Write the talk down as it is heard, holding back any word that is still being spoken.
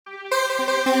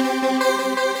Welcome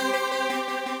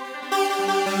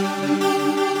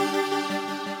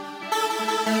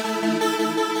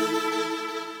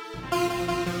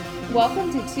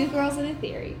to Two Girls and a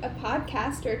Theory, a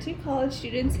podcast where two college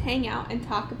students hang out and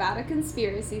talk about a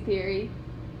conspiracy theory.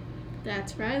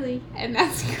 That's Riley. And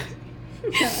that's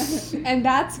and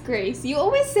that's Grace. You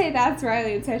always say that's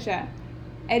Riley in such a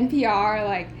NPR,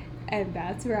 like, and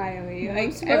that's Riley.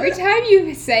 Like, every time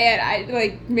you say it,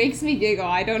 it makes me giggle.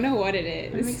 I don't know what it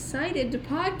is. I'm excited to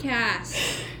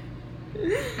podcast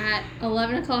at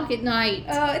 11 o'clock at night.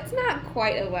 Oh, it's not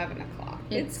quite 11 o'clock.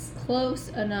 It's close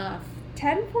enough.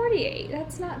 10:48.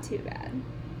 That's not too bad.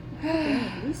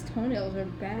 Dang, these toenails are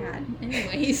bad.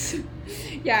 Anyways.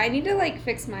 Yeah, I need to,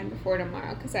 fix mine before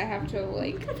tomorrow because I have to,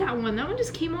 Look at that one. That one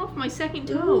just came off my second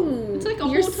toe. Ooh, It's like a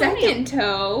your whole second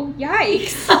toe.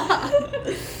 Yikes.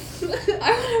 I would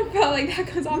have felt like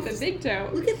that goes off the big toe.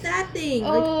 Look at that thing.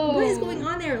 Oh. What is going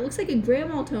on there? It looks like a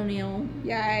grandma toenail.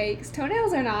 Yikes.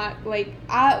 Toenails are not,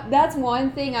 that's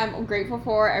one thing I'm grateful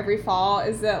for every fall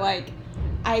is that,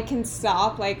 I can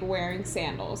stop, wearing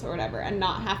sandals or whatever and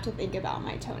not have to think about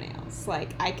my toenails.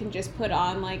 I can just put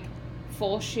on,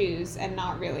 full shoes and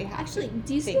not really have to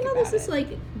do you see think how about this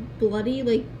is,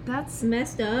 bloody, that's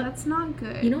messed up? That's not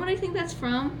good. You know what I think that's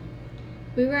from?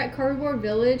 We were at Cardboard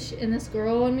Village, and this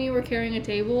girl and me were carrying a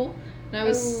table, and I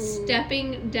was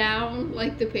stepping down,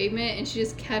 the pavement, and she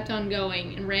just kept on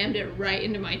going and rammed it right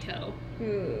into my toe.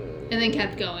 And then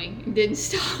kept going and didn't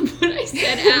stop when I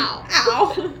said, ow.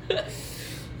 Ow.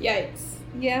 Yikes.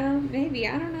 Yeah, maybe.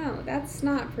 I don't know. That's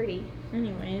not pretty.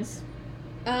 Anyways.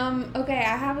 Okay,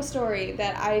 I have a story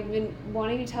that I've been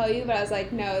wanting to tell you, but I was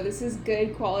like, no, this is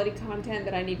good quality content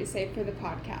that I need to save for the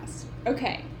podcast.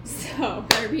 Okay, so.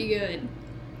 Better be good.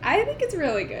 I think it's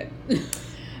really good.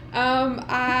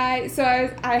 I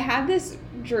had this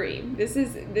dream. This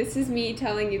is me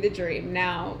telling you the dream.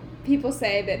 Now, people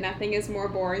say that nothing is more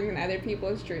boring than other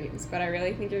people's dreams, but I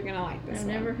really think you're gonna like this I've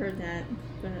one. never heard that.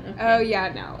 But okay. Oh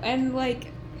yeah, no. And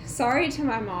sorry to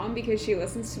my mom because she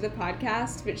listens to the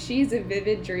podcast, but she's a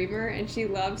vivid dreamer and she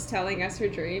loves telling us her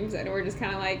dreams, and we're just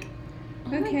kind of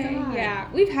okay, yeah,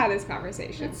 we've had this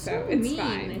conversation, That's so it's mean.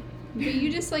 fine. But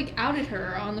you just outed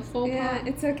her on the full pod.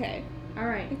 It's okay. All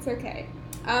right. It's okay.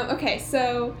 Okay,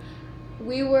 so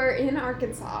we were in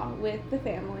Arkansas with the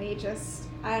family, just,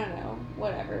 I don't know,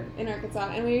 whatever, in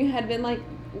Arkansas. And we had been,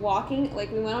 walking, we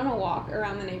went on a walk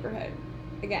around the neighborhood.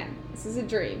 Again, this is a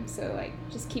dream, so,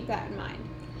 just keep that in mind.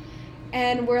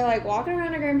 And we're, walking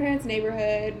around our grandparents'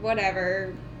 neighborhood,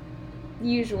 whatever,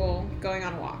 usual, going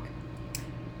on a walk.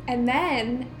 And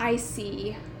then I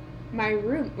see my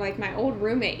my old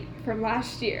roommate from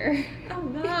last year. Oh,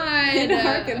 God. In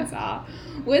Arkansas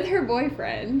with her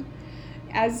boyfriend,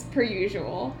 as per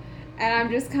usual. And I'm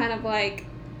just kind of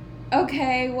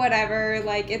okay, whatever, it's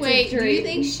a dream. Wait, do you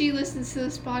think she listens to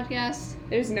this podcast?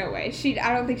 There's no way.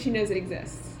 I don't think she knows it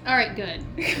exists. All right, good.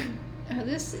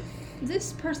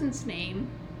 This person's name,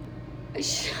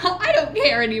 I don't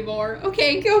care anymore.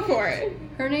 Okay, Go for it.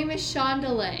 her name is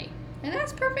Shondelay, and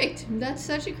that's perfect. That's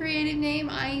such a creative name.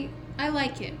 I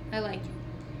like it. I like it.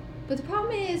 But the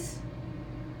problem is,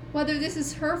 whether this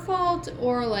is her fault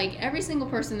or every single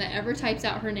person that ever types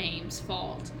out her name's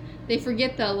fault, they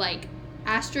forget the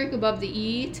asterisk above the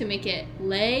E to make it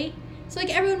lay. So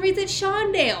everyone reads it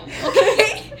Shondale.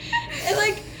 Okay, and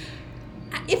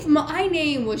if my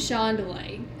name was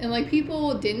Shondelay and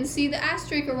people didn't see the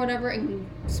asterisk or whatever and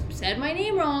said my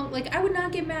name wrong, I would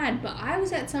not get mad. But I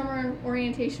was at summer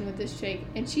orientation with this chick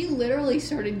and she literally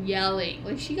started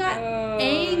yelling. She got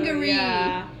angry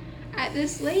at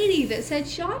this lady that said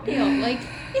Shondale.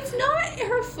 It's not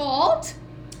her fault.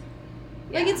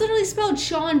 Yeah. It's literally spelled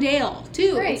Shondale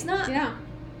too. Right. It's not. Yeah.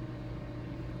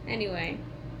 Anyway.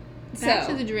 Back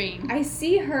to the dream. I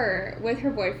see her with her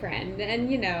boyfriend, and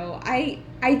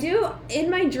I do, in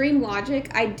my dream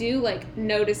logic, I do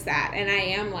notice that, and I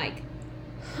am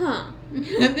huh.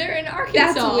 They're in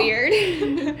Arkansas. That's weird.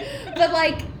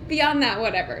 But beyond that,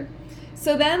 whatever.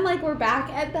 So then we're back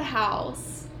at the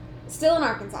house, still in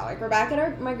Arkansas. We're back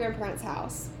at my grandparents'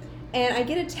 house, and I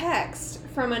get a text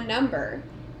from a number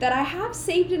that I have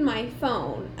saved in my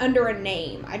phone under a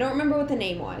name. I don't remember what the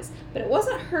name was, but it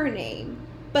wasn't her name.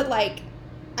 But,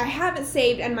 I have it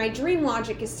saved, and my dream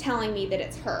logic is telling me that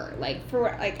it's her.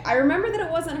 I remember that it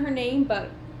wasn't her name, but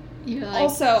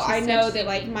also I know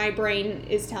that, my brain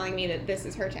is telling me that this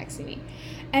is her texting me.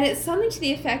 And it's something to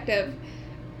the effect of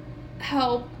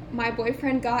how my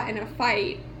boyfriend got in a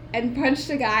fight and punched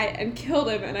a guy and killed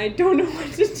him, and I don't know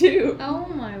what to do. Oh,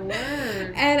 my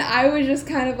word. And I was just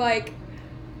kind of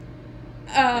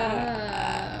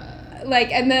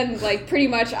like, and then, like, pretty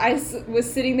much I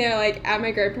was sitting there, like, at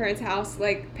my grandparents' house,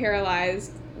 like,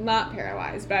 paralyzed. Not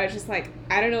paralyzed, but I was just like,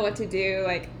 I don't know what to do.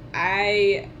 Like,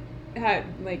 I had,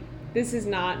 like, this is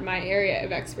not my area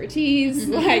of expertise.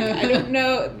 Like, I don't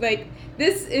know. Like,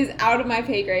 this is out of my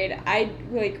pay grade.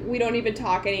 We don't even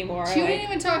talk anymore. She didn't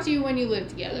even talk to you when you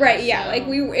lived together. Right, yeah. So. Like,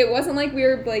 it wasn't like we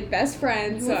were, like, best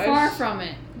friends. You were far from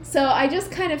it. So I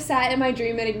just kind of sat in my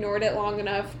dream and ignored it long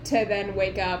enough to then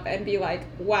wake up and be like,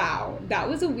 wow, that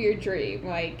was a weird dream.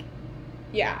 Like,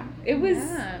 yeah, it was.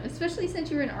 Yeah, especially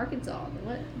since you were in Arkansas.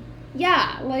 What?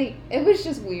 Yeah, like, it was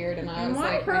just weird. And I And was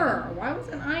why like, her? Why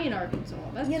wasn't I in Arkansas?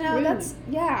 That's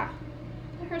rude. Yeah.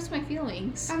 That hurts my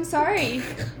feelings. I'm sorry.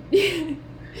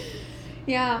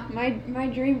 Yeah, my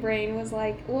dream brain was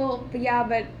like, well, but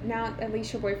now at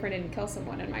least your boyfriend didn't kill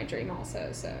someone in my dream also,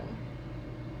 so.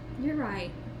 You're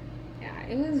right. Yeah,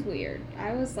 it was weird.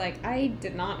 I was like, I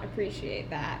did not appreciate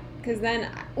that. Because then,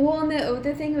 and the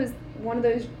other thing was one of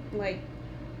those, like,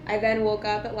 I then woke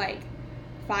up at, like,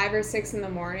 5 or 6 in the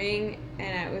morning,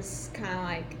 and it was kind of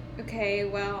like, okay,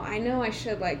 well, I know I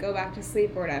should, like, go back to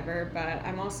sleep or whatever, but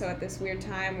I'm also at this weird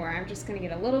time where I'm just going to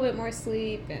get a little bit more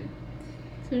sleep, and...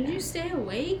 So did you stay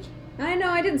awake? I know,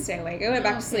 I didn't stay awake. I went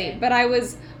back to sleep, but I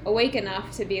was awake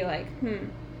enough to be like,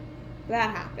 that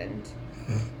happened.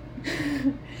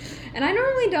 And I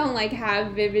normally don't, like,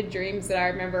 have vivid dreams that I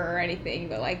remember or anything,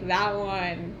 but, like, that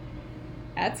one,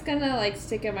 that's gonna, like,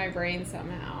 stick in my brain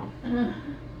somehow.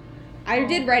 I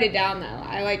did write it down, though.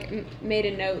 I, like, made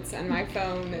a notes on my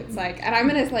phone that's, like, and I'm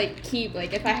gonna, like, keep,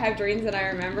 like, if I have dreams that I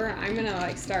remember, I'm gonna,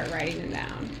 like, start writing them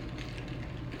down.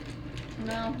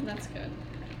 No, that's good.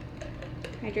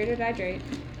 Hydrate or dihydrate.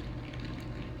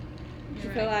 Did you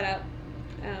fill that up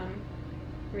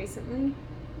recently?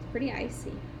 It's pretty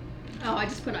icy. Oh, I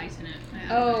just put ice in it.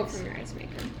 From your ice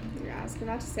maker. Yeah, I was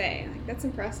about to say, like, that's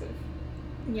impressive.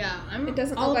 Yeah, It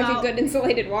doesn't look like a good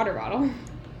insulated water bottle.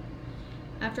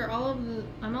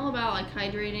 I'm all about, like,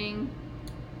 hydrating.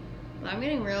 But I'm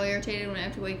getting really irritated when I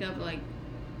have to wake up at, like,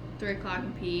 3 o'clock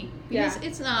and pee. Because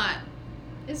it's not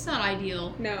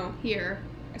ideal. No. Here.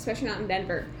 Especially not in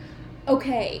Denver.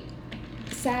 Okay.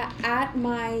 Sat at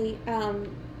my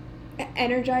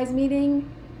Energize meeting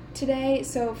today.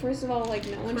 So, first of all, like,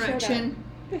 no one showed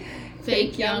up.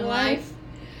 Fake Young Life.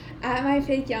 At my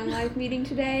Fake Young Life meeting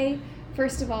today,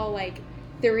 first of all, like,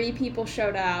 3 people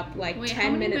showed up, like,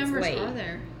 10 minutes late. How many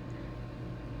members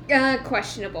are there?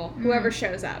 Questionable. Whoever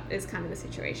shows up is kind of the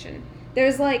situation.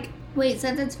 There's, like... Wait,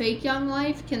 since it's Fake Young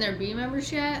Life, can there be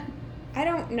members yet? I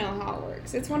don't know how it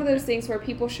works. It's one of those things where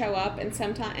people show up and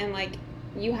sometimes, and, like,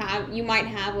 you might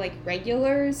have, like,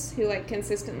 regulars who, like,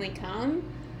 consistently come,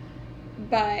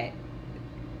 but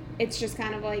it's just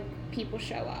kind of, like, people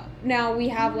show up. Now, we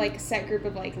have, like, a set group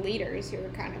of, like, leaders who are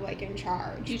kind of, like, in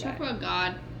charge. Do you talk about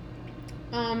God?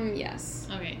 Yes.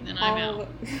 Okay, then I'm out.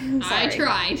 I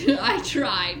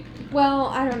tried. Well,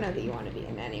 I don't know that you want to be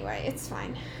in anyway. It's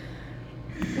fine.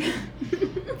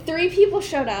 3 people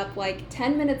showed up, like,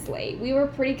 10 minutes late. We were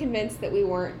pretty convinced that we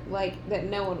weren't, like, that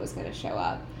no one was going to show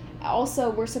up. Also,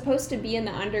 we're supposed to be in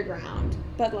the underground,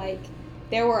 but, like,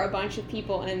 there were a bunch of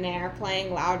people in there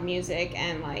playing loud music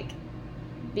and, like,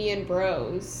 being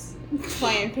bros,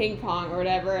 playing ping pong or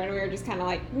whatever, and we were just kind of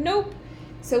like, nope.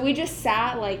 So we just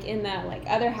sat, like, in the, like,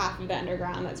 other half of the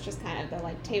underground that's just kind of the,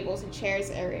 like, tables and chairs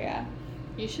area.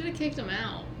 You should have kicked them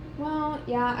out. Well,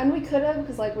 yeah, and we could have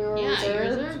because, like, we were reserved. Yeah, you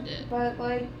reserved it. But,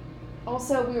 like,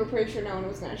 also we were pretty sure no one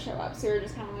was going to show up, so we were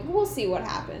just kind of like, we'll see what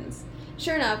happens.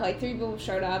 Sure enough, like, 3 people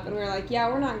showed up, and we were like, yeah,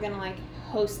 we're not going to, like,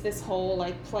 host this whole,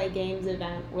 like, play games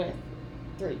event with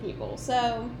 3 people.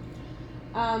 So,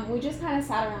 we just kind of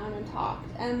sat around and talked,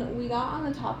 and we got on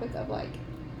the topic of, like,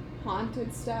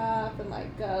 haunted stuff and,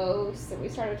 like, ghosts, and we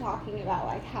started talking about,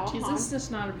 like, how Jesus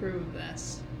does not approve of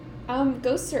this.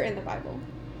 Ghosts are in the Bible.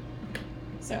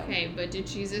 So. Okay, but did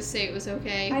Jesus say it was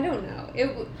okay? I don't know.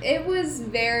 It was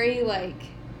very, like,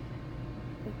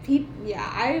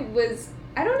 I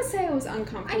don't want to say I was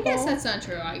uncomfortable. I guess that's not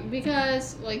true,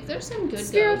 because, like, there's some good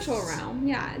spiritual ghosts. realm.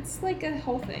 Yeah, it's like a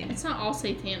whole thing. It's not all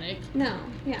satanic. No,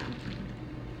 yeah.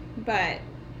 But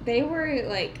they were,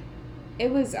 like,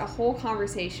 it was a whole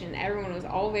conversation. Everyone was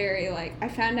all very, like, I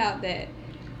found out that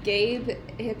Gabe,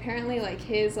 apparently, like,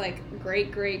 his, like,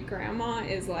 great-great-grandma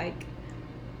is, like,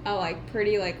 a, like,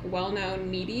 pretty, like, well-known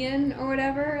medium or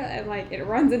whatever, and, like, it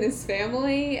runs in his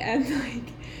family, and, like,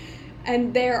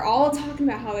 and they're all talking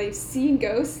about how they've seen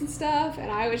ghosts and stuff, and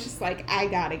I was just like, I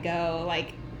gotta go,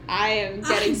 like, I am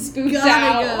getting spooked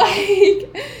out,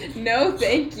 like, no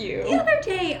thank you. The other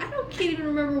day, I can't even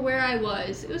remember where I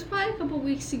was. It was probably a couple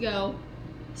weeks ago.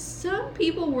 some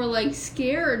people were like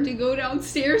scared to go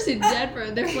downstairs in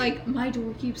Denver. They're like, my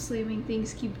door keeps slamming,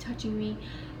 things keep touching me.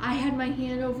 I had my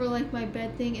hand over like my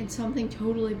bed thing and something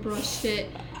totally brushed it.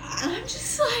 And I'm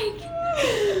just like,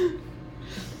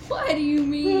 what do you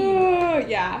mean?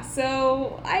 Yeah,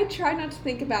 so I try not to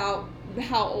think about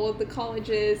how old the college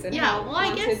is and how well,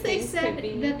 I guess they things said could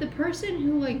be. that the person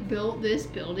who like built this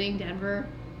building, Denver,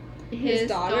 his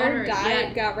daughter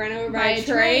died, got run over by a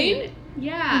train.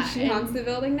 Yeah. And she haunts the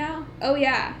building now? Oh,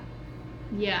 yeah.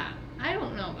 Yeah. I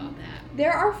don't know about that.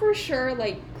 There are for sure,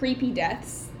 like, creepy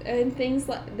deaths and things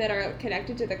that are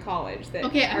connected to the college that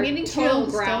okay, I'm getting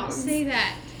chills. Don't say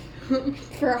that.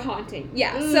 For a haunting.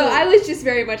 Yeah. So I was just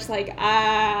very much like,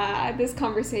 this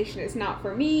conversation is not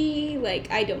for me.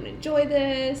 Like, I don't enjoy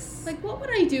this. Like, what would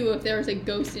I do if there was a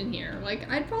ghost in here?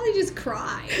 Like, I'd probably just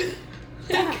cry.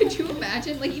 Could you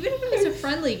imagine? Like, even if it was a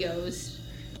friendly ghost,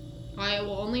 I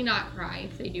will only not cry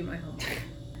if they do my homework.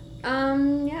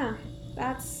 Yeah.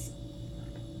 That's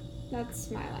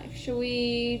my life. Should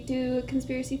we do a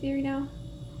conspiracy theory now?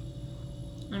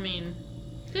 I mean,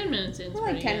 10 minutes in. We're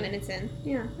like 10 minutes in.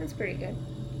 Yeah, that's pretty good.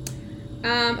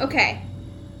 Okay.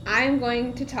 I'm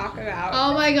going to talk about...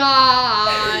 Oh my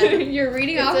god! You're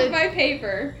reading off of my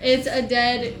paper. It's a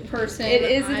dead person. It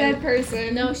is a dead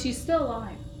person. No, she's still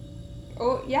alive.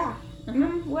 Oh, yeah.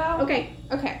 Well... Okay.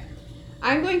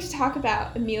 I'm going to talk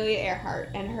about Amelia Earhart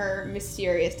and her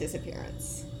mysterious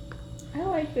disappearance. I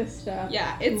like this stuff.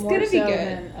 Yeah, it's going to be good.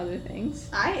 Than other things.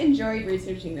 I enjoyed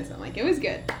researching this one. Like, it was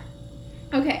good.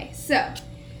 Okay, so...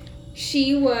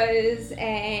 She was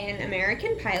an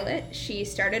American pilot. She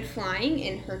started flying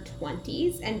in her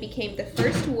 20s and became the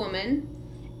first woman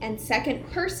and second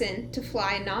person to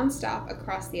fly nonstop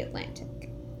across the Atlantic.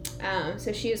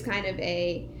 So she was kind of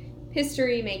a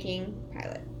history-making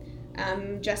pilot.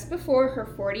 Just before her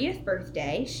 40th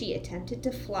birthday, she attempted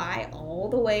to fly all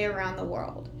the way around the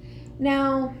world.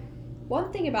 Now,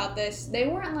 one thing about this, they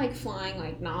weren't like flying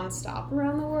like nonstop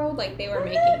around the world. Like they were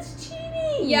making. That's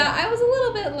cheating. Yeah, I was a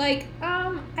little bit like, I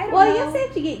don't know. Well, I guess they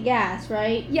have to get gas,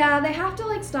 right? Yeah, they have to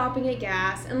like stop and get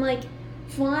gas, and like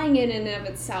flying in and of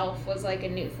itself was like a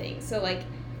new thing. So like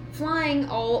flying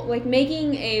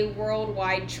making a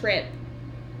worldwide trip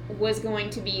was going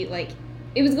to be like,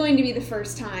 it was going to be the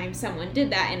first time someone did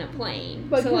that in a plane.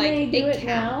 But so can like they do it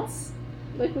counts. now?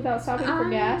 Like without stopping for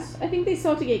gas? I think they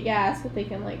still have to get gas, but they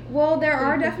can like... Well, there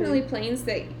are definitely planes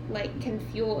that like can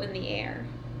fuel in the air.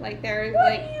 Like there's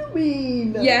What like... do you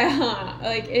mean? Yeah,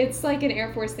 like it's like an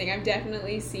Air Force thing. I've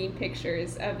definitely seen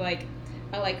pictures of like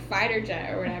a fighter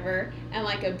jet or whatever, and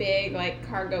like a big like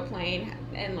cargo plane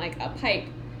and like a pipe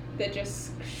that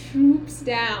just swoops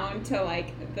down to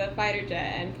like the fighter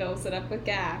jet and fills it up with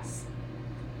gas.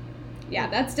 Yeah,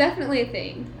 that's definitely a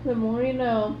thing. The more you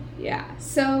know. Yeah,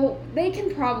 so they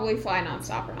can probably fly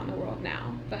nonstop around the world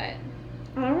now, but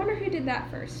I wonder who did that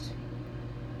first.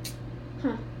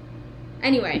 Huh.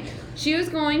 Anyway, she was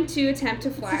going to attempt to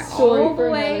fly all the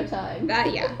way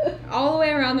all the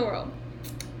way around the world.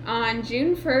 On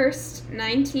June 1st,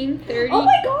 1930. Oh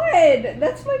my god!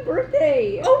 That's my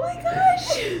birthday! Oh my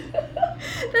gosh!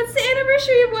 That's the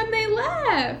anniversary of when they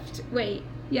left. Wait,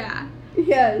 yeah.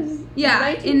 Yes. Yeah.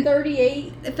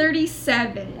 1938?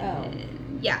 37. Oh.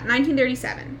 Yeah,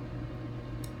 1937.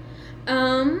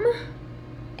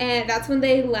 And that's when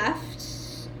they left.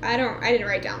 I didn't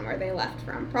write down where they left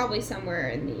from. Probably somewhere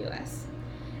in the U.S.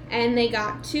 And they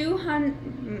got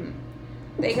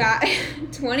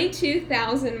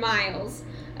 22,000 miles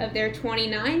of their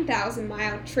 29,000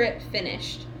 mile trip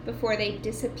finished before they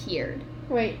disappeared.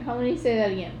 Wait, how many? Say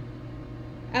that again.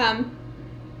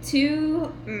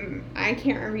 I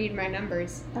can't read my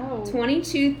numbers. Oh.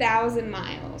 22,000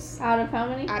 miles. Out of how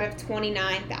many? Out of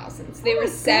 29,000. So they were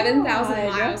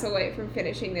 7,000 miles away from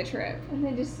finishing the trip. And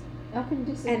they just up and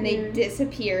disappeared. And they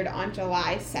disappeared on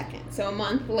July 2nd. So a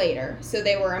month later. So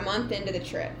they were a month into the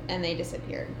trip and they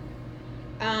disappeared.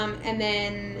 And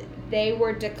then they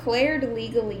were declared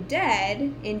legally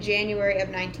dead in January of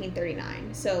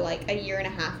 1939. So like a year and a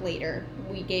half later,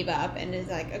 we gave up and is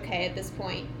like, okay, at this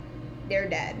point, they're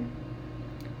dead.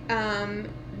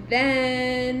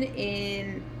 Then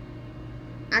in...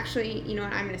 Actually, you know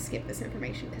what? I'm going to skip this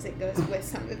information because it goes with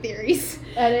some of the theories.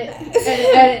 Edit.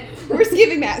 We're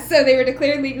skipping that. So they were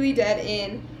declared legally dead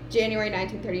in January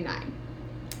 1939.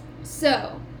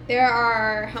 So there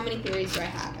are... How many theories do I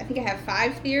have? I think I have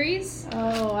 5 theories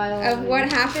of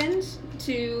what happened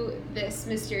to this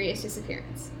mysterious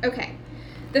disappearance. Okay.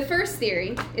 The first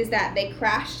theory is that they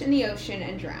crashed in the ocean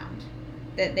and drowned.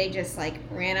 that they just, like,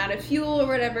 ran out of fuel or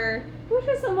whatever. Which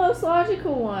is the most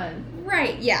logical one.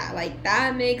 Right, yeah, like,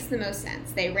 that makes the most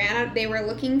sense. They were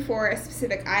looking for a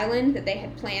specific island that they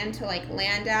had planned to, like,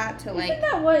 land at to, like... Isn't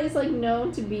that what is, like,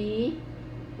 known to be,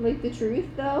 like, the truth,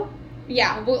 though?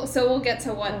 Yeah, we'll get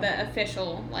to what the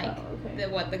official, like, okay.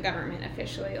 what the government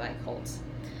officially, like, holds.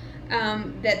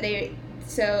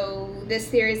 So this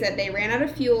theory is that they ran out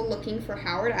of fuel looking for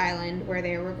Howard Island, where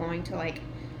they were going to, like,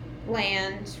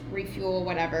 land, refuel,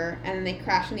 whatever, and then they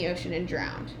crashed in the ocean and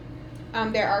drowned.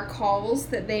 There are calls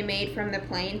that they made from the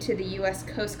plane to the U.S.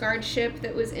 Coast Guard ship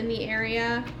that was in the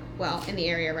area,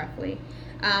 roughly,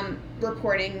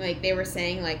 reporting, like, they were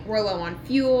saying, like, we're low on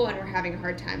fuel and we're having a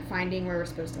hard time finding where we're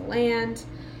supposed to land.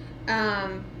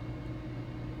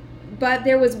 But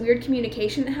there was weird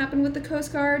communication that happened with the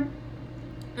Coast Guard.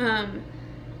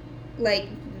 Like,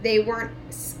 they weren't,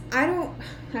 I don't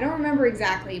remember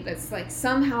exactly, but it's like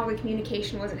somehow the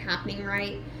communication wasn't happening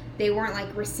right. They weren't,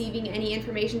 like, receiving any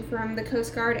information from the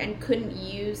Coast Guard and couldn't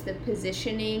use the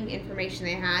positioning information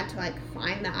they had to, like,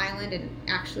 find the island and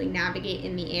actually navigate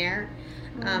in the air.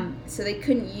 So they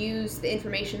couldn't use the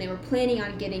information they were planning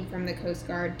on getting from the Coast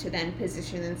Guard to then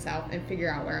position themselves and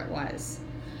figure out where it was.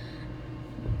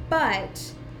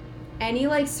 But any,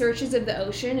 like, searches of the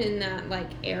ocean in that, like,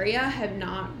 area have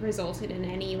not resulted in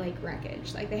any, like,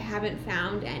 wreckage. Like, they haven't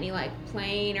found any, like,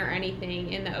 plane or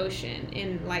anything in the ocean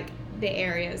in, like, the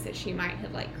areas that she might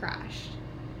have, like, crashed.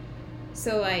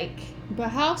 So, like... But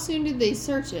how soon did they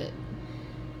search it?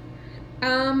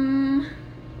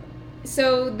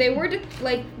 So they were,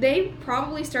 they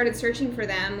probably started searching for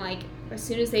them, like, as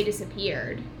soon as they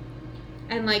disappeared.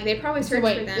 And, like, they probably searched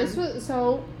for them.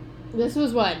 This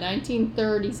was what,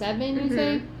 1937, you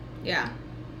say? Yeah.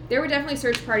 There were definitely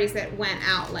search parties that went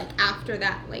out, like, after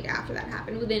that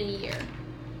happened, within a year.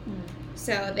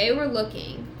 So they were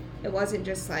looking. It wasn't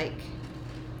just, like,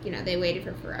 you know, they waited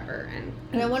for forever.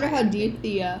 And I wonder how deep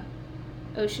the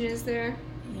ocean is there.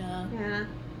 Yeah. Yeah.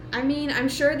 I mean, I'm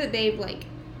sure that they've, like,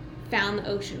 found the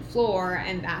ocean floor,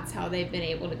 and that's how they've been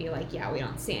able to be like, yeah, we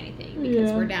don't see anything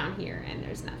because we're down here and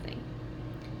there's nothing.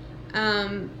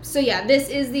 So yeah, this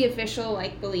is the official,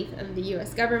 like, belief of the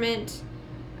U.S. government.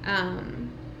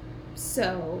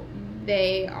 So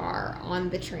they are on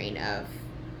the train of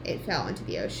it fell into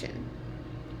the ocean.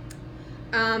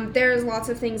 There's lots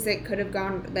of things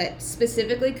that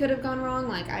specifically could have gone wrong.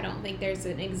 Like, I don't think there's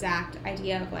an exact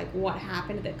idea of, like, what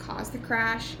happened that caused the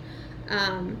crash.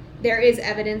 There is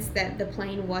evidence that the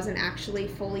plane wasn't actually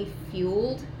fully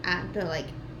fueled at the, like,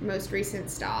 most recent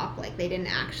stop. Like, they didn't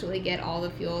actually get all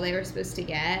the fuel they were supposed to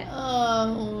get.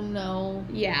 Oh, no.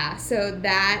 Yeah, so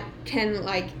that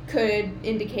could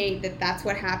indicate that that's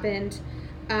what happened.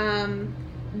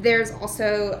 There's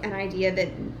also an idea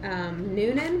that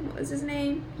Noonan, what was his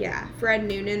name? Yeah, Fred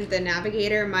Noonan, the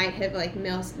navigator, might have, like,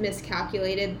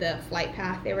 miscalculated the flight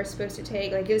path they were supposed to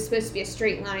take. Like, it was supposed to be a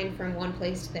straight line from one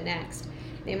place to the next.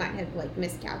 They might have, like,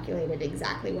 miscalculated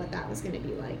exactly what that was going to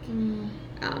be like.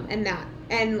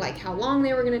 And like, how long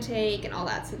they were going to take and all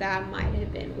that. So that might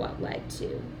have been what led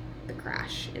to the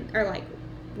crash, or, like,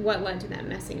 what led to them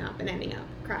messing up and ending up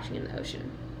crashing in the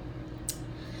ocean.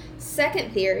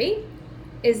 Second theory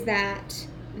is that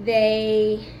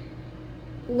they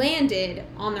landed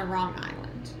on the wrong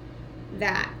island,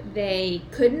 that they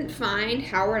couldn't find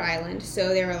Howard Island, so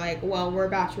they were like, well, we're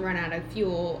about to run out of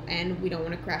fuel and we don't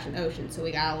want to crash in the ocean, so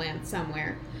we gotta land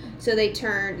somewhere. So the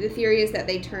theory is that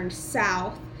they turned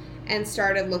south and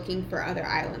started looking for other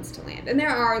islands to land. And there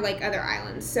are, like, other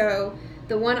islands. So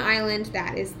the one island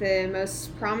that is the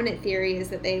most prominent theory is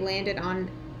that they landed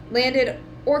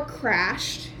or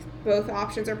crashed, both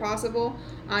options are possible,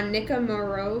 on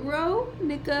Nikumaroro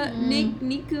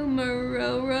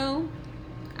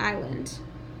Island.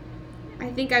 I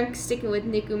think I'm sticking with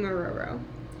Nikumaroro.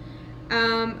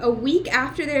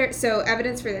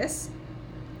 Evidence for this.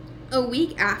 A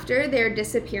week after their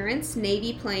disappearance,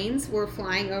 Navy planes were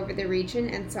flying over the region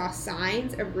and saw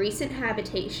signs of recent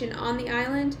habitation on the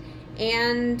island,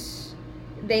 and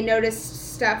they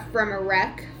noticed stuff from a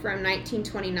wreck from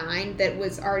 1929 that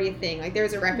was already a thing. Like, there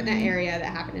was a wreck in that area that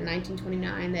happened in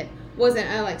 1929 that wasn't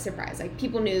a, like, surprise. Like,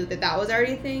 people knew that was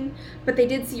already a thing, but they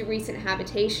did see recent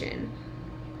habitation,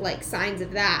 like, signs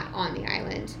of that on the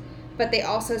island. But they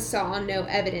also saw no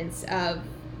evidence of,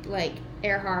 like,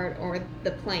 Earhart or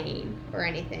the plane or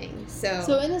anything.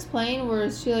 So in this plane,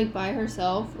 was she, like, by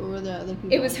herself, or were there other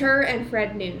people? It was her and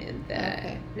Fred Noonan,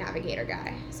 the navigator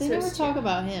guy. So they never talk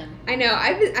about him. I know.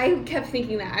 I kept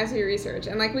thinking that as we research.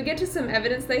 And, like, we get to some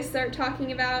evidence they start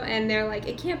talking about, and they're like,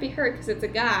 it can't be her because it's a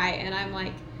guy. And I'm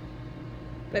like,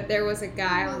 but there was a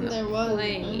guy on the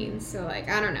plane. So, like,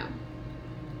 I don't know.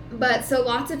 But so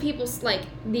lots of people, like,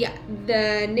 the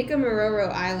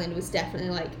Nicomaroro Island was definitely,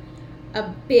 like, a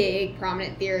big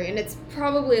prominent theory, and it's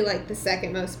probably, like, the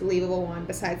second most believable one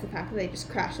besides the fact that they just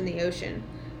crashed in the ocean,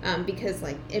 because,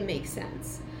 like, it makes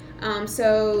sense.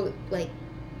 So, like,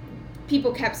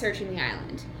 people kept searching the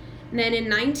island. And then in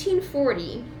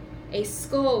 1940, a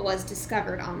skull was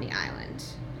discovered on the island.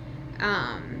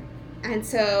 And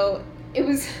so it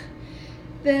was,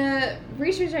 the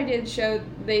research I did showed,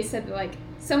 they said that, like,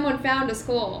 someone found a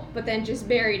skull, but then just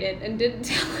buried it and didn't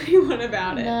tell anyone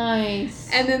about it. Nice.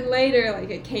 And then later,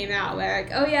 like, it came out, they're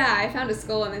like, oh yeah, I found a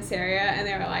skull in this area, and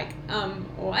they were like,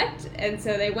 what? And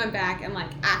so they went back and,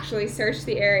 like, actually searched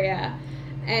the area,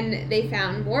 and they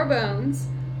found more bones,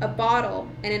 a bottle,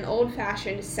 and an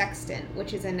old-fashioned sextant,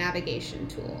 which is a navigation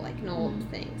tool, like an old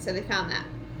thing. So they found that.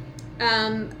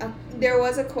 There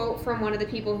was a quote from one of the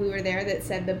people who were there that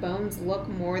said the bones look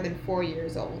more than 4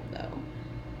 years old, though.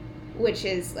 Which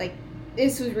is, like,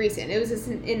 this was recent. It was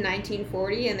in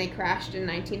 1940, and they crashed in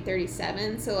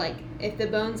 1937. So, like, if the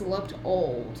bones looked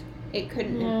old, it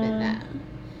couldn't have been them.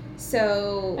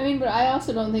 So... I mean, but I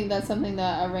also don't think that's something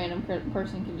that a random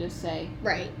person can just say.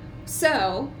 Right.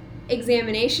 So,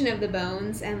 examination of the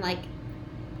bones and, like,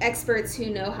 experts who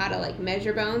know how to, like,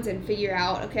 measure bones and figure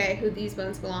out, okay, who these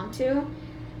bones belong to.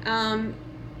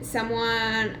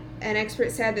 An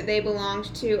expert said that they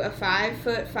belonged to a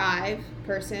 5'5"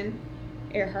 person.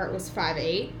 Earhart was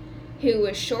 5'8", who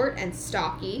was short and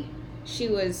stocky. She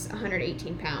was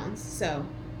 118 pounds, so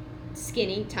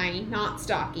skinny, tiny, not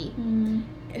stocky.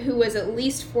 Who was at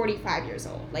least 45 years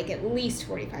old, like at least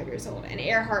 45 years old, and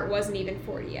Earhart wasn't even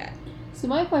 40 yet. So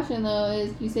my question, though,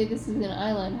 is you say this is an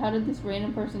island. How did this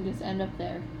random person just end up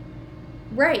there?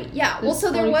 Right, yeah. This Well,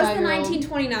 so there was the 45-year-old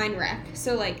 1929 wreck,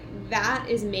 so, like, that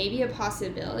is maybe a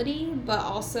possibility, but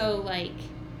also, like...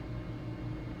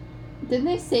 Didn't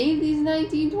they save these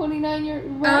 1929-year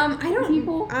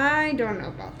people? I don't know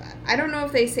about that. I don't know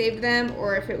if they saved them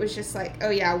or if it was just like, oh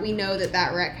yeah, we know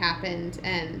that wreck happened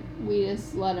and we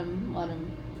just let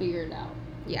them figure it out.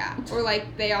 Yeah, or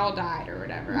like they all died or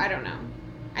whatever. I don't know.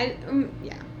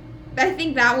 Yeah. I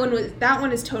think that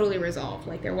one is totally resolved.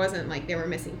 Like there wasn't like they were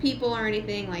missing people or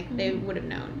anything. Like they would have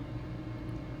known.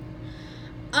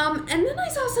 And then I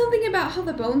saw something about how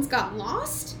the bones got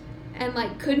lost and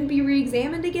like couldn't be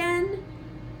re-examined again.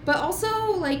 But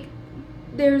also like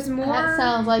there's more. That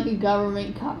sounds like a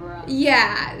government cover-up.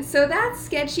 Yeah, so that's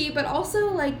sketchy. But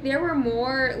also like there were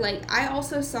more. Like I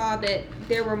also saw that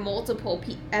there were multiple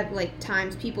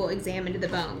times people examined the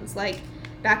bones. Like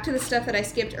back to the stuff that I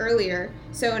skipped earlier.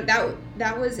 So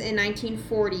that was in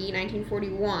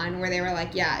 1941 where they were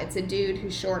like, yeah, it's a dude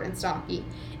who's short and stocky.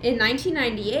 In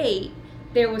 1998,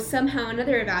 there was somehow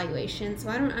another evaluation, so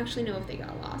I don't actually know if they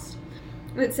got lost.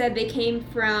 It said they came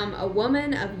from a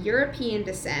woman of European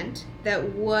descent that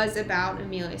was about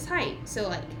Amelia's height. So,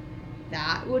 like,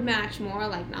 that would match more,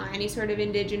 like, not any sort of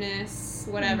indigenous,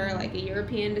 whatever, like a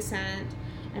European descent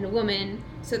and a woman.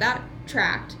 So that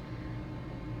tracked.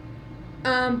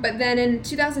 But then in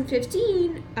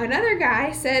 2015, another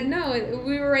guy said, no,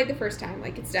 we were right the first time.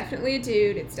 Like, it's definitely a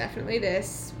dude. It's definitely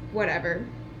this, whatever.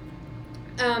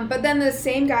 But then the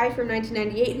same guy from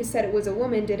 1998 who said it was a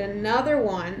woman did another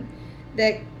one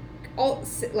that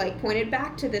pointed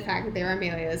back to the fact that they were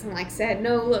Amelia's and, like, said,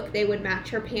 no, look, they would match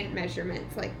her pant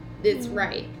measurements. Like, it's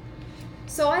right.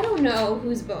 So I don't know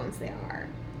whose bones they are.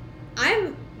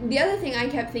 The other thing I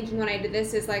kept thinking when I did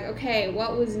this is, like, okay,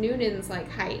 what was Noonan's, like,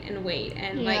 height and weight?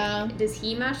 And, like, does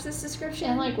he match this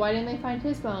description? And, like, why didn't they find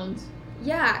his bones?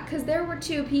 Yeah, because there were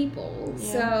two people.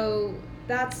 Yeah. So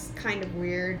that's kind of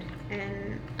weird.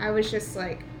 And I was just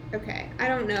like, okay, I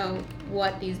don't know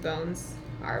what these bones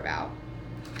are about.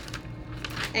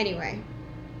 Anyway,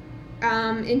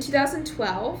 in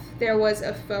 2012, there was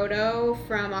a photo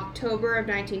from October of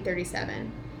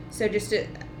 1937. So just a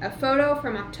photo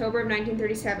from October of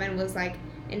 1937 was, like,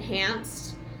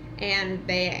 enhanced, and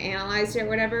they analyzed it or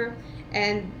whatever,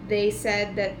 and they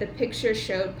said that the picture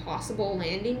showed possible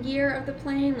landing gear of the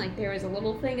plane. Like, there was a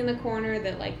little thing in the corner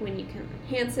that, like, when you can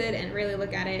enhance it and really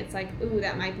look at it, it's like, ooh,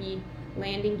 that might be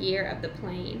landing gear of the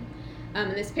plane.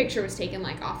 And this picture was taken,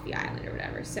 like, off the island or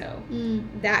whatever, so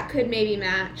that could maybe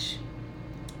match.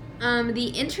 The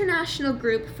International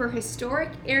Group for Historic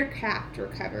Aircraft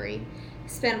Recovery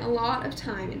spent a lot of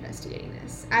time investigating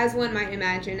this, as one might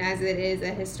imagine, as it is a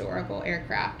historical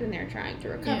aircraft and they're trying to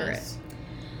recover it.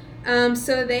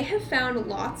 So they have found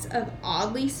lots of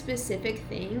oddly specific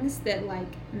things that, like,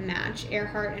 match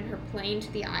Earhart and her plane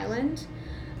to the island.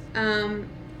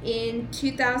 In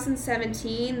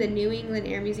 2017, the New England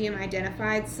Air Museum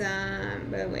identified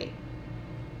some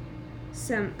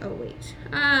Oh wait.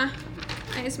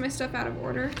 Is my stuff out of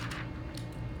order?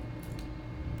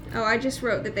 Oh, I just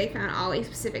wrote that they found all these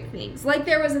specific things. Like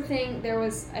there was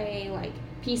a like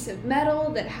piece of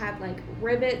metal that had like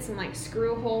rivets and like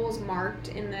screw holes marked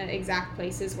in the exact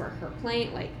places where her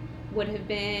plane like would have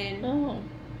been. Oh.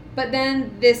 But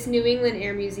then this New England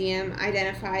Air Museum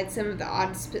identified some of the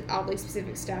oddly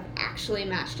specific stuff actually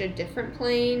matched a different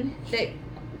plane that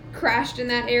crashed in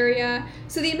that area.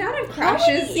 So the amount of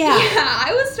crashes, Yeah.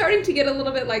 I was starting to get a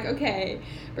little bit like, okay,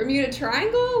 Bermuda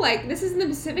Triangle, like this is in the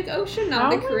Pacific Ocean,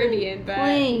 not the Caribbean, but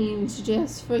planes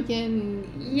just freaking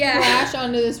yeah, crash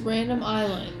onto this random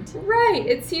island. right.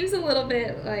 It seems a little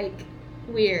bit like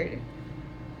weird.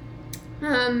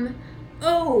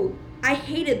 Oh, I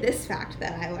hated this fact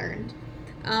that I learned.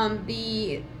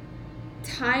 The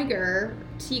TIGAR,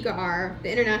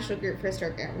 the International Group for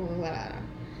Historic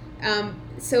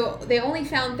so they only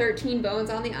found 13 bones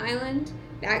on the island.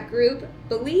 That group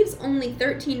believes only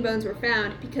 13 bones were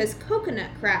found because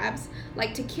coconut crabs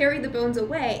like to carry the bones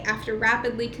away after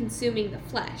rapidly consuming the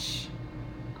flesh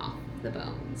off the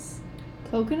bones.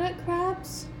 Coconut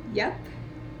crabs? Yep.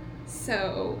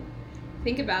 So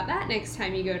think about that next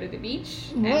time you go to the beach.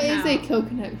 What is a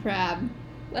coconut crab?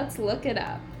 Let's look it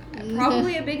up.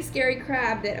 Probably a big scary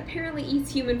crab that apparently eats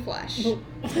human flesh.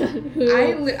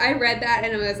 I read that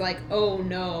and I was like, oh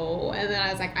no. And then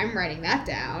I was like, I'm writing that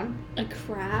down. A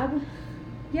crab?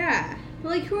 Yeah.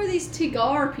 Like, who are these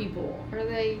Tigar people? Are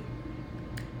they...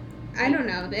 I don't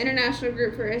know. The International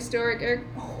Group for Historic...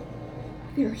 Oh,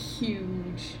 they're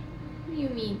huge. What do you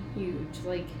mean huge?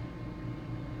 Like,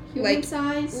 human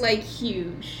size? Like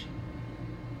huge.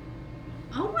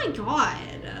 Oh my god.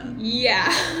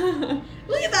 Yeah.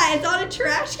 Look at that. It's on a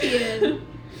trash can.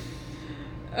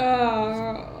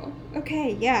 Oh.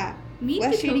 Okay, yeah. Meet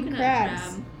Flesh the eating coconut crabs.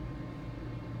 crab.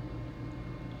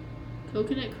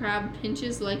 Coconut crab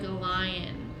pinches like a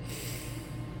lion.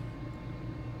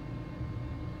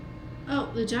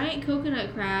 Oh, the giant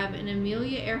coconut crab in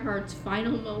Amelia Earhart's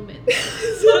final moments.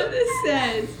 That's what this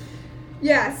says.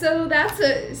 Yeah, so that's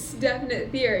a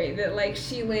definite theory that, like,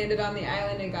 she landed on the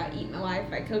island and got eaten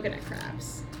alive by coconut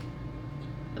crabs.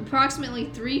 Approximately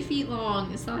 3 feet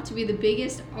long, is thought to be the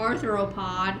biggest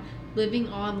arthropod living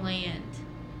on land.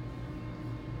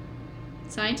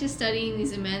 Scientists studying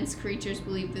these immense creatures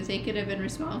believe that they could have been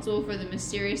responsible for the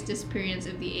mysterious disappearance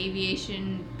of the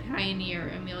aviation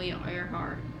pioneer Amelia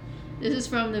Earhart. This is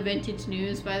from the Vintage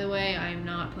News, by the way. I am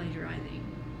not plagiarizing.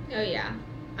 Oh, yeah.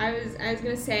 I was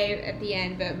going to say at the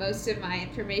end, but most of my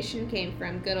information came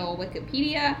from good old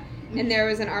Wikipedia, and there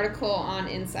was an article on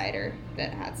Insider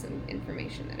that had some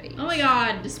information that I used. Oh my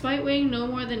god, despite weighing no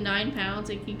more than 9 pounds,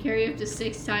 it can carry up to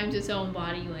 6 times its own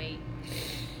body weight.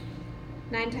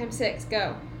 9 times 6,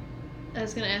 go. I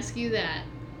was going to ask you that.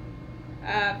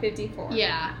 54.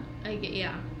 Yeah,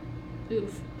 yeah.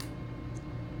 Oof.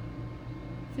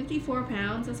 54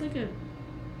 pounds? That's like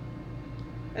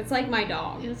That's like my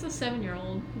dog. that's a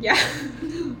 7-year-old. Yeah.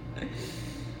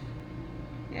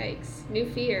 Yikes. New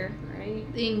fear, right?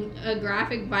 In a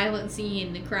graphic, violent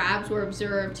scene, the crabs were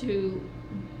observed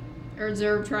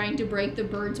trying to break the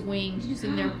bird's wings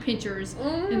using their pinchers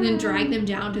and then drag them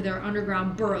down to their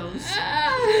underground burrows.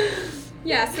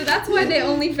 Yeah, so that's why they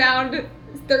only found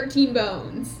 13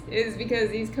 bones, is because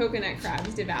these coconut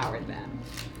crabs devoured them.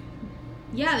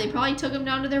 Yeah, they probably took them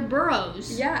down to their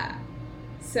burrows. Yeah.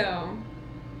 So...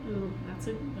 Ooh, that's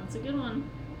a good one.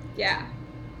 Yeah.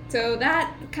 So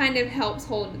that kind of helps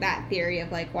hold that theory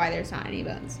of, like, why there's not any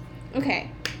bones.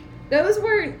 Okay. Those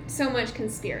weren't so much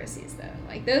conspiracies, though.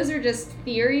 Like, those are just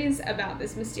theories about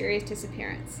this mysterious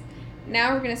disappearance.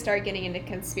 Now we're going to start getting into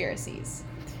conspiracies.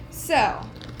 So,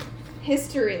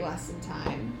 history lesson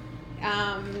time.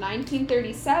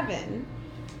 1937,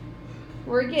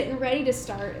 we're getting ready to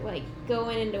start, like,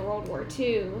 going into World War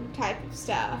II type of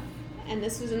stuff. And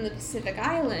this was in the Pacific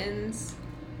Islands,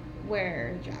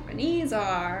 where the Japanese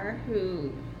are,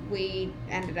 who we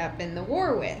ended up in the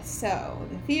war with. So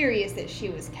the theory is that she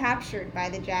was captured by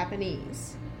the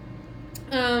Japanese.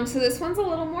 So this one's a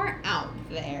little more out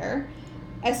there,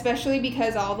 especially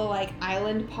because all the, like,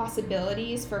 island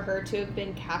possibilities for her to have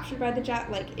been captured by the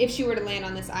like, if she were to land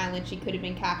on this island, she could have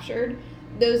been captured.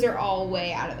 Those are all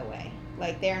way out of the way.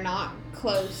 Like, they're not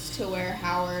close to where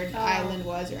Howard Island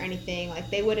was or anything. Like,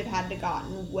 they would have had to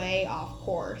gotten way off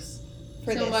course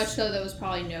for this. So much so that it was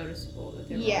probably noticeable that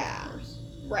they were off course.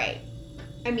 Right.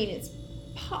 I mean, it's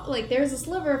like, there's a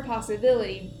sliver of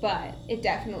possibility, but it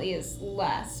definitely is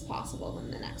less possible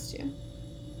than the next two.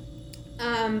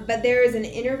 But there is an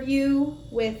interview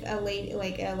with a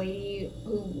lady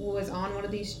who was on one of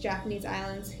these Japanese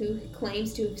islands who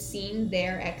claims to have seen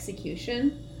their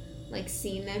execution. like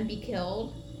seen them be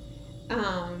killed.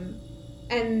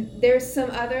 And there's some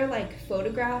other like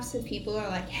photographs of people are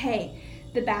like, hey,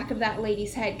 the back of that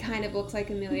lady's head kind of looks like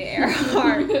Amelia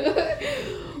Earhart.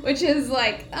 Which is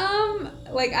like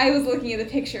I was looking at the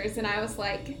pictures and I was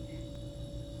like,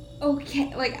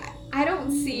 okay, like I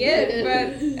don't see it,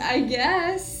 but I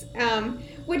guess.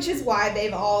 Which is why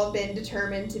they've all been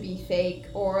determined to be fake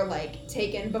or like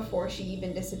taken before she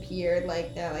even disappeared.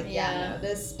 Like they're like, no,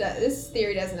 this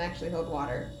theory doesn't actually hold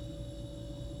water.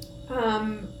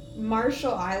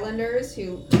 Marshall Islanders,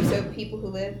 so people who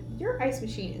live. Your ice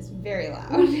machine is very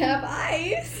loud. We have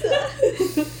ice.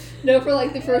 No, for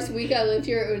like the first week I lived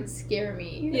here, it would scare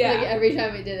me. Yeah. Like every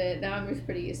time I did it. Now I'm just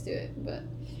pretty used to it, but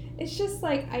it's just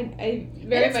like I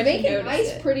very it's much making noticed ice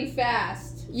it. pretty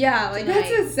fast. Yeah, like tonight.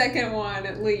 that's the second one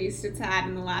at least it's had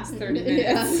in the last 30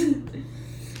 minutes.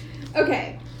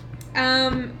 Okay.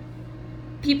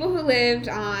 People who lived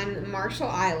on Marshall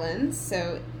Islands,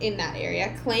 so in that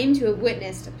area, claim to have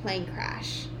witnessed a plane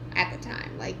crash at the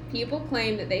time. Like, people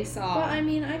claim that they saw... But, I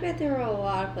mean, I bet there were a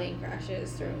lot of plane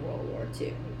crashes during World War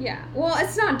II. Yeah. Well,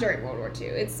 it's not during World War II.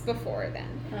 It's before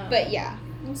then. But, yeah.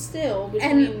 Well, still,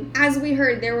 And as we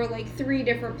heard, there were, like, 3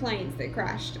 different planes that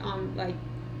crashed on, like,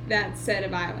 that set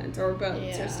of islands or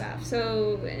boats or stuff.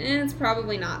 So, it's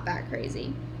probably not that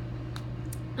crazy.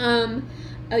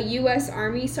 A U.S.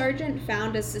 Army sergeant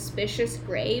found a suspicious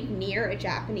grave near a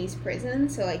Japanese prison.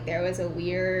 So, like, there was a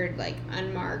weird, like,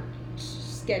 unmarked,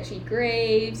 sketchy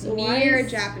grave near a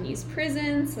Japanese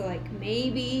prison. So, like,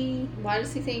 maybe... Why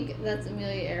does he think that's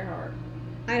Amelia Earhart?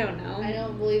 I don't know. I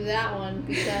don't believe that one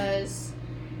because...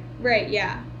 Right,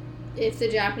 yeah. If the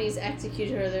Japanese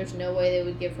executed her, there's no way they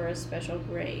would give her a special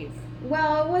grave.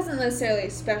 Well, it wasn't necessarily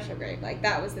a special grave. Like,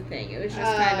 that was the thing. It was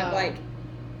just kind of, like...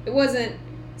 It wasn't...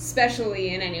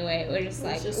 specially in any way. It was just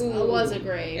like, it was a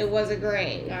grave. It was a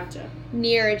grave. Gotcha.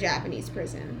 Near a Japanese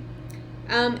prison.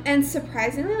 And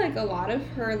surprisingly, like, a lot of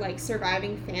her, like,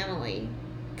 surviving family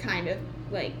kind of,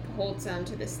 like, holds on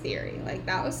to this theory. Like,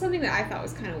 that was something that I thought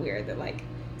was kind of weird, that, like,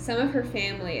 some of her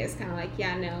family is kind of like,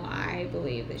 yeah, no, I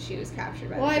believe that she was captured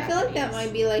by the Japanese. Well, I feel like that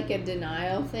might be, like, a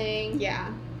denial thing.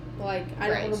 Yeah. Like, I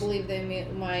don't want to believe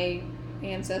that my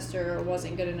ancestor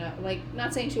wasn't good enough. Like,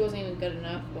 not saying she wasn't even good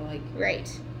enough, but, like... Right.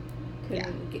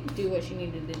 Couldn't do what she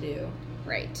needed to do.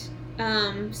 Right.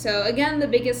 So again, the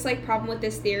biggest like problem with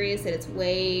this theory is that it's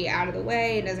way out of the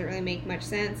way. It doesn't really make much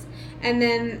sense. And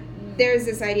then there's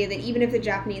this idea that even if the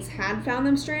Japanese had found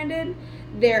them stranded,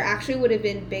 there actually would have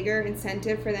been bigger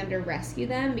incentive for them to rescue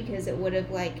them because it would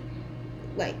have like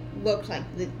looked like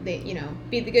they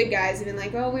be the good guys and been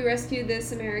like, oh, we rescued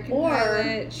this American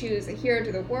pilot. She was a hero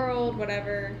to the world,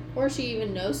 whatever. Or she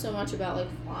even knows so much about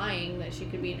like flying that she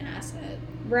could be an asset.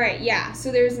 Right, yeah.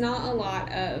 So there's not a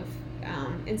lot of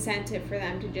incentive for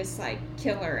them to just, like,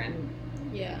 kill her and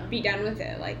be done with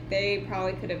it. Like, they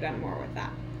probably could have done more with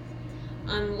that.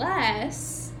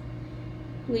 Unless,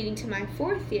 leading to my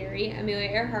fourth theory, Amelia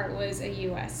Earhart was a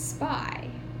U.S. spy.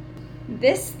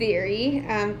 This theory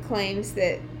claims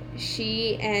that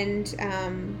she and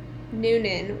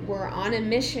Noonan were on a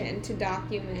mission to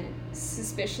document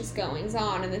suspicious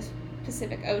goings-on in the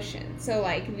Pacific Ocean. So,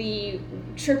 like, the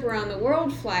trip around the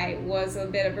world flight was a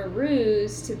bit of a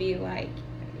ruse to be like,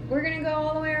 we're going to go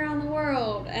all the way around the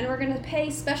world, and we're going to pay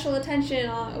special attention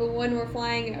when we're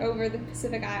flying over the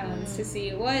Pacific Islands to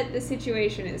see what the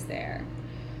situation is there.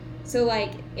 So,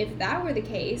 like, if that were the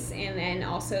case, and then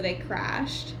also they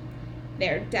crashed,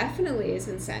 there definitely is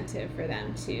incentive for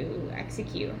them to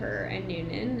execute her and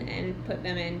Noonan and put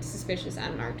them in suspicious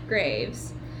unmarked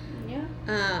graves. Yeah.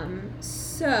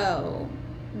 So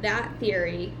that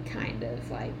theory kind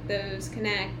of like those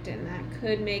connect and that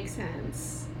could make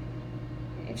sense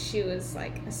if she was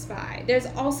like a spy. There's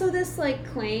also this like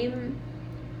claim,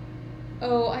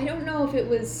 I don't remember if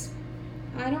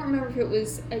it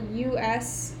was a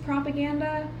US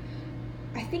propaganda.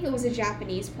 I think it was a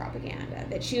Japanese propaganda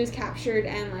that she was captured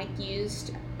and like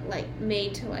used, like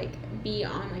made to like be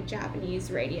on like Japanese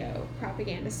radio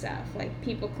propaganda stuff. Like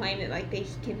people claim that like they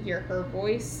can hear her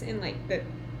voice in like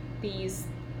these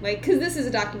like, because this is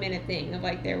a documented thing of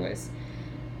like there was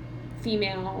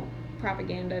female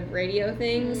propaganda radio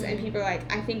things and people are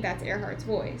like, I think that's Earhart's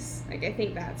voice. Like I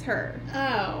think that's her.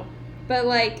 Oh. But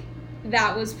like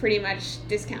that was pretty much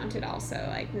discounted also.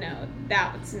 Like no,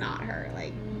 that's not her.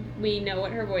 Like we know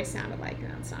what her voice sounded like and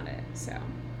that's not it. So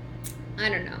I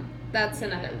don't know. That's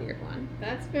another weird one.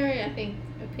 That's very, I think,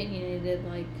 opinionated,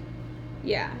 like...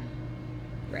 Yeah.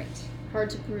 Right. Hard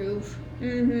to prove.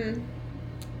 Mm-hmm.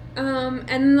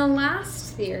 And the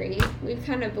last theory, we've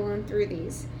kind of blown through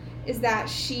these, is that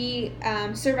she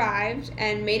survived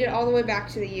and made it all the way back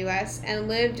to the U.S. and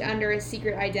lived under a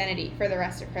secret identity for the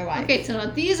rest of her life. Okay, so now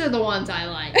these are the ones I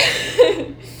like.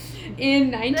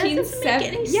 In That doesn't make 1970,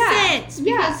 any sense.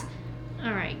 yeah. Because,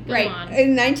 all right, go on.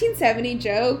 In 1970,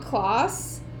 Joe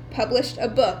Kloss published a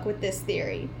book with this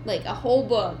theory, like a whole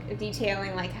book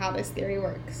detailing like how this theory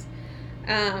works.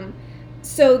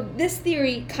 So this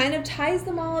theory kind of ties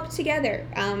them all up together,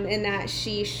 in that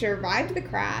she survived the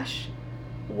crash,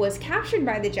 was captured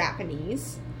by the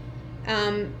Japanese,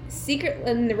 and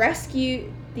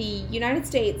the United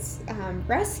States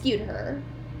rescued her,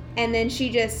 and then she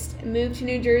just moved to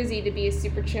New Jersey to be a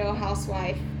super chill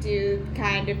housewife, do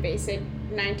kind of basic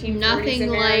 1940s Nothing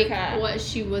America. like what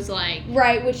she was like.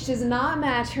 Right, which does not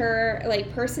match her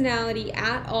like personality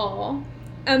at all.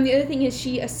 The other thing is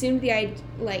she assumed the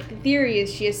theory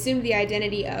is she assumed the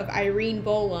identity of Irene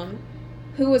Bolam,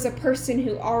 who was a person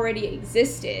who already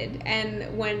existed.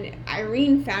 And when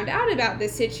Irene found out about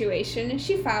this situation,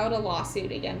 she filed a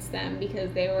lawsuit against them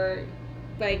because they were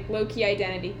like low-key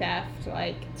identity theft.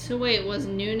 Like, So wait, was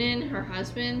Noonan her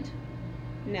husband?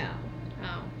 no,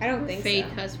 Oh, I don't her think fake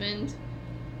so. husband.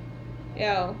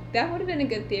 Yo, that would have been a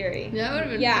good theory. That would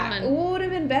have been Yeah, fun. it would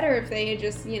have been better if they had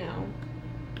just,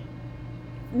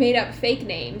 made up fake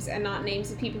names and not names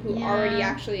of people who Yeah. already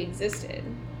actually existed.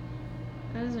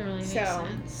 That doesn't really make So-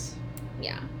 sense.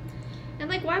 Yeah. And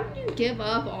like, why would you give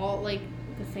up all like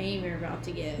the fame you're about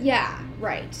to get? Yeah,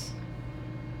 right.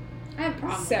 I have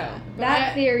problems. So, with that. But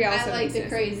that theory also I like makes the no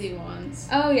crazy ones.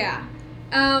 Oh, yeah.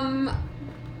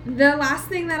 The last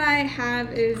thing that I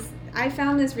have is I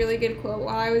found this really good quote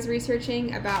while I was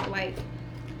researching about, like,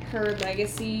 her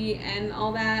legacy and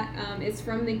all that. It's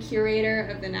from the curator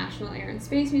of the National Air and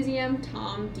Space Museum,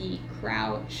 Tom D.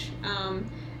 Crouch.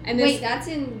 And this, Wait, that's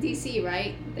in DC,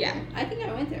 right? Yeah. I think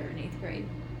I went there in 8th grade.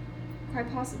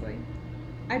 quite possibly.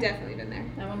 I've definitely been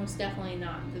That one was definitely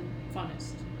not the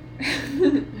funnest.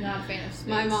 there. Not a fan of space.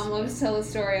 My mom loves to tell the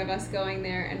story of us going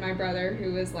there and my brother,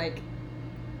 who was like,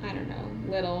 I don't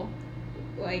know, little,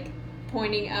 like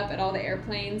pointing up at all the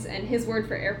airplanes, and his word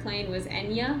for airplane was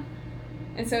Enya.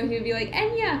 And so he would be like,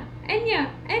 Enya, Enya,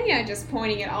 Enya, just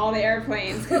pointing at all the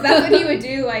airplanes. Because that's what he would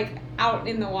do, like, out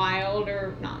in the wild,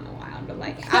 or not in the wild, but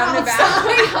like out and about.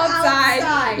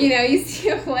 Outside. You see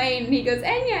a plane, and he goes,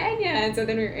 Enya, Enya. And so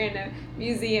then we were in a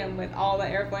museum with all the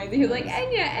airplanes, and he was like,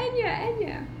 Enya,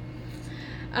 Enya,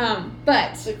 Enya.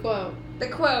 But the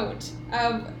quote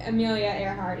of Amelia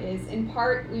Earhart is, in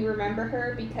part, we remember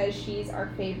her because she's our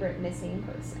favorite missing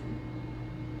person.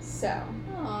 So,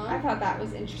 I thought that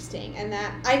was interesting. And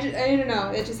that, I don't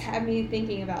know, it just had me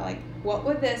thinking about, like, what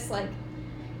would this, like,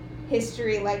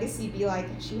 history legacy be like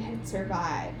if she had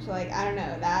survived? Like, I don't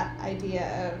know, that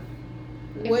idea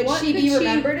of, would what she could be she-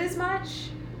 remembered as much?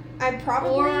 I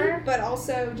probably, Or- but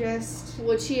also just...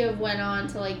 Would she have went on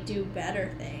to like do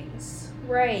better things?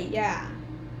 Right, yeah.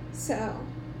 So,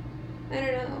 I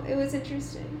don't know. It was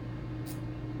interesting.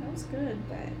 That was good.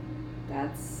 But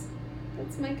that's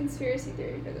my conspiracy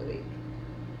theory for the week.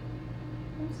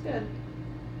 That was good.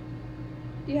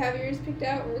 Do you have yours picked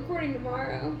out? We're recording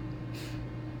tomorrow.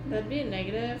 That'd be a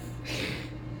negative.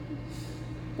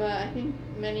 But I think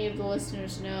many of the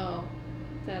listeners know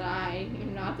that I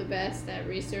am not the best at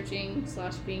researching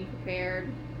 / being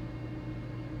prepared.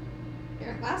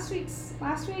 Here, last week,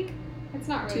 it's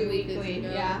not really 2 weeks weekly.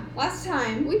 ago. Yeah. Last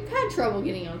time, We've had trouble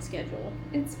getting on schedule.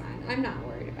 it's fine. I'm not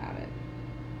worried about it.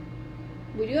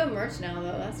 We do have merch now,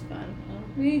 though. That's fun.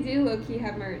 We do low-key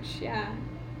have merch, yeah.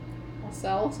 I'll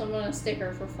sell someone a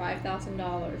sticker for $5,000.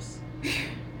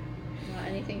 Not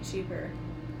anything cheaper.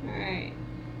 Alright.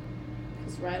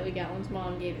 Because Riley Gatlin's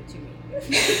mom gave it to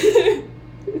me.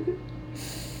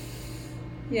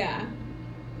 Yeah.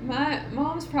 My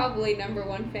mom's probably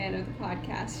 #1 fan of the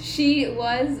podcast. She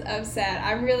was upset.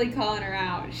 I'm really calling her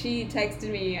out. She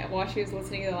texted me while she was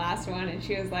listening to the last one, and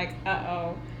she was like,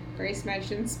 uh-oh, Grace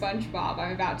mentioned SpongeBob.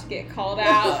 I'm about to get called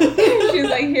out. She was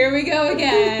like, here we go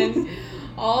again.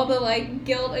 All the, like,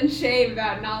 guilt and shame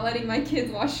about not letting my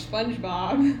kids watch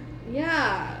SpongeBob.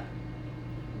 Yeah.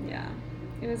 Yeah.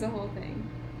 It was a whole thing.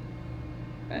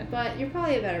 But you're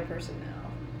probably a better person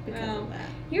now because Well, of that.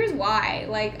 Here's why.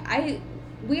 Like,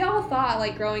 we all thought,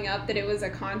 like, growing up that it was a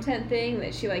content thing,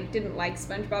 that she, like, didn't like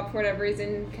SpongeBob for whatever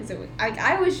reason, because it was,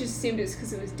 I always just assumed it was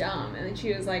because it was dumb, and then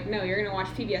she was like, no, you're going to watch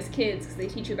PBS Kids because they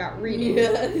teach you about reading.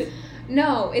 Yeah.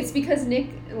 No, it's because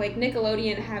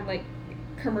Nickelodeon had, like,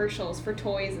 commercials for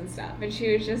toys and stuff, and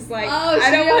she was just like, Oh, I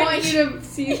she don't don't want want you to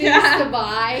see things Yeah. to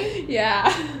buy?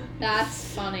 Yeah.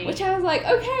 That's funny. Which I was like,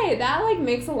 okay, that like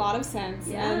makes a lot of sense.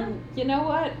 Yeah. And you know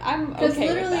what? I'm Because okay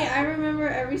literally, with that. I remember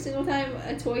every single time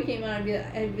a toy came out,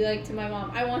 I'd be like to my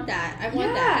mom, I want that. I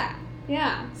want that.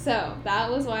 Yeah. So that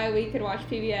was why we could watch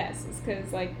PBS, is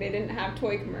because like they didn't have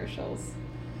toy commercials.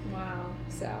 Wow.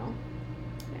 So,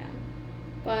 yeah,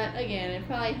 But again, it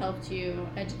probably helped you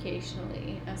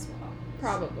educationally as well.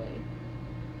 probably.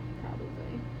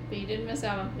 But you didn't miss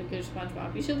out on the good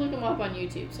SpongeBob. You should look them up on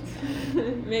YouTube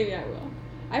sometime. Maybe I will.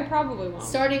 I probably won't.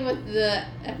 Starting with the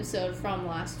episode from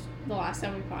the last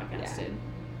time we podcasted.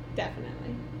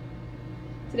 Definitely.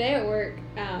 Today at work,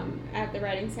 at the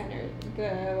writing center,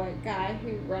 the like guy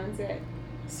who runs it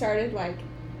started like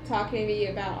talking to me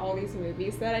about all these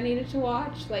movies that I needed to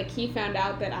watch. Like he found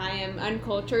out that I am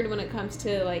uncultured when it comes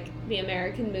to like the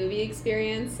American movie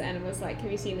experience, and was like, "Have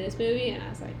you seen this movie?" And I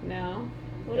was like, "No."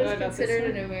 What What is about this considered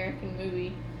one? an American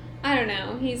movie? I don't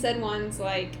know. He said one's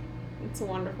like It's a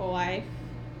Wonderful Life.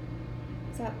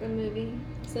 Is that the movie?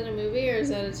 Is that a movie or is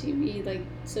that a TV, like,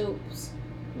 soaps?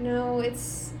 No,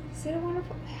 is it a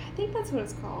wonderful? I think that's what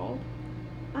it's called.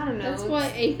 I don't know. That's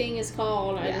what a thing is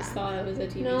called. I Yeah. just thought it was a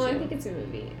TV No, show. I think it's a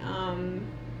movie.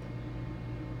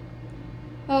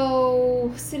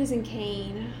 Citizen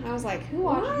Kane. I was like,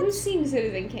 who's seen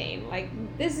Citizen Kane? Like,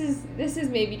 this is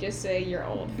maybe just a year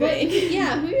old But thing.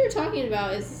 yeah, who you're talking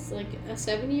about is like a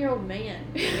 70-year-old man.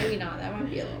 Maybe not. That might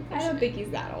be a little. I don't think he's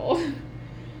that old.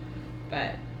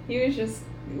 But he was just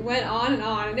went on,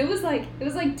 and it was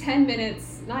like 10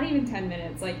 minutes, not even 10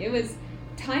 minutes. Like it was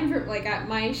time for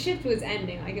my shift was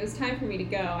ending. Like it was time for me to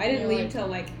go. I didn't You're leave like- till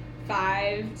like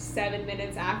 5-7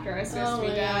 minutes after I was supposed Oh to my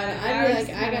be done. god! And I'd be was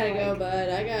like, I kinda gotta go, like, bud.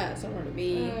 I got somewhere to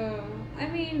be. I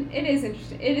mean, it is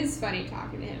interesting. It is funny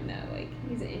talking to him though. Like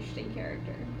he's an interesting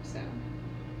character. So,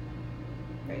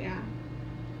 but yeah,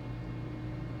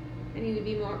 I need to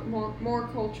be more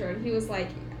cultured. He was like,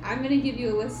 I'm gonna give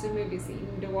you a list of movies that you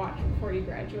need to watch before you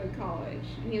graduate college.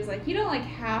 And he was like, you don't like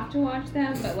have to watch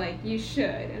them, but like you should.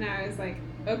 And I was like,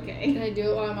 Can okay. I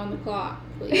do it while I'm on the clock,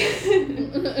 please?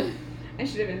 I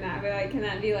should have been that. But like, can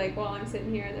that be like while I'm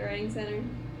sitting here at the writing center?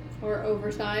 Or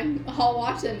overtime? I'll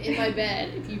watch them in my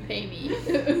bed if you pay me.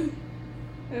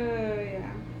 Oh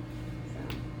yeah.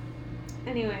 So,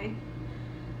 anyway,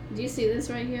 Do you see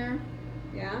this right here?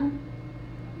 yeah.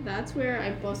 That's where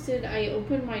I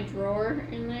opened my drawer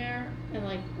in there and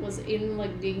like was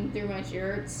digging through my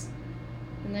shirts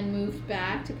and then moved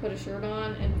back to put a shirt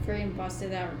on and freaking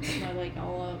busted that my leg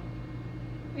all up.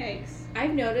 Yikes.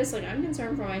 I've noticed, like, I'm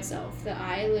concerned for myself that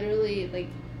I literally, like,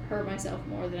 hurt myself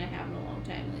more than I have in a long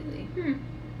time lately.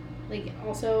 Like,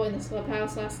 also in this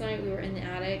clubhouse last night, we were in the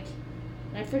attic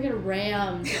and I freaking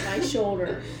rammed my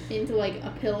shoulder into like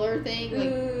a pillar thing, like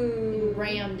Ooh.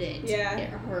 rammed it. Yeah. It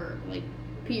hurt. Like,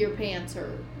 pee your pants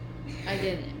hurt. I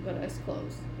didn't, but I was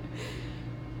close.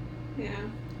 Yeah.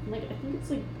 Like, I think it's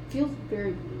like, feels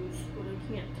very bruised, but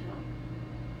I can't tell.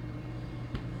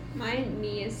 My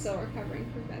knee is still recovering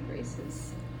from bed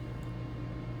braces.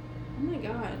 Oh my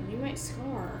god, you might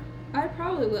scar. I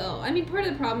probably will. I mean, part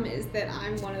of the problem is that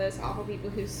I'm one of those awful people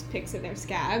who picks at their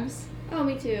scabs. Oh,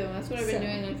 me too. That's what I've been So-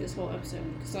 doing like this whole episode.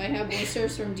 Because I have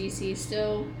blisters from DC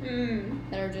still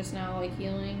that are just now like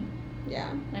healing. Yeah.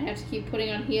 And I have to keep putting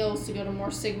on heels to go to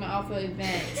more Sigma Alpha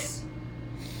events.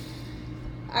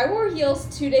 I wore heels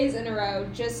 2 days in a row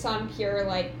just on pure,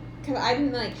 like, because I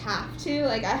didn't, like, have to.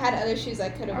 Like, I had other shoes I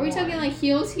could have Are we worn. talking like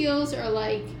heels, or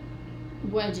like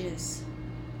wedges?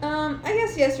 I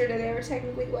guess yesterday they were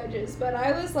technically wedges, but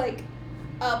I was, like,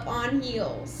 up on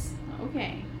heels.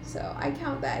 Okay. So I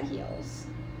count that heels.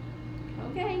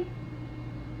 Okay.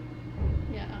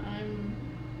 Yeah, I'm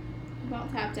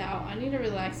about tapped out. I need a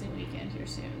relaxing weekend here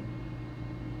soon.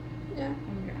 Yeah.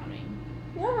 I'm drowning.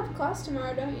 You don't have class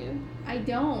tomorrow, don't you? I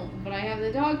don't, but I have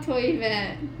the dog toy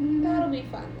event. That'll be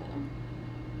fun,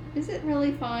 though. Is it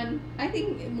really fun? I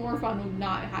think more fun would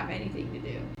not have anything to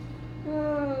do.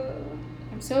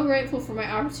 I'm so grateful for my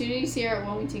opportunities here at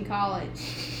Wilmington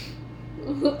College.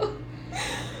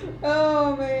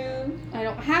 Oh, man. I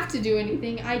don't have to do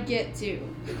anything, I get to.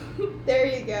 There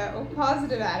you go.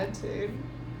 Positive attitude.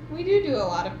 We do a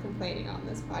lot of complaining on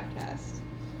this podcast.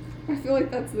 I feel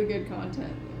like that's the good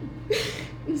content, though.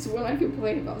 It's when I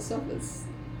complain about stuff that's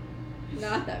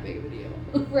not that big of a deal.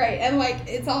 Right, and like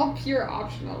it's all pure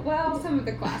optional. Well, some of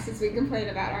the classes we complain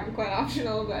about aren't quite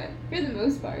optional, but for the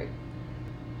most part.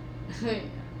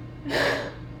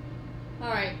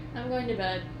 Alright, I'm going to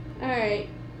bed. Alright.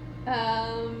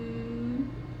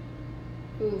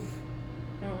 Oof.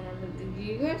 I don't remember.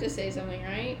 You have to say something,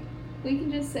 right? we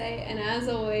can just say, and as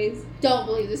always, Don't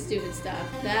believe the stupid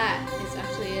stuff. That is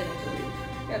actually it, I believe.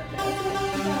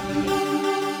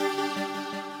 yep,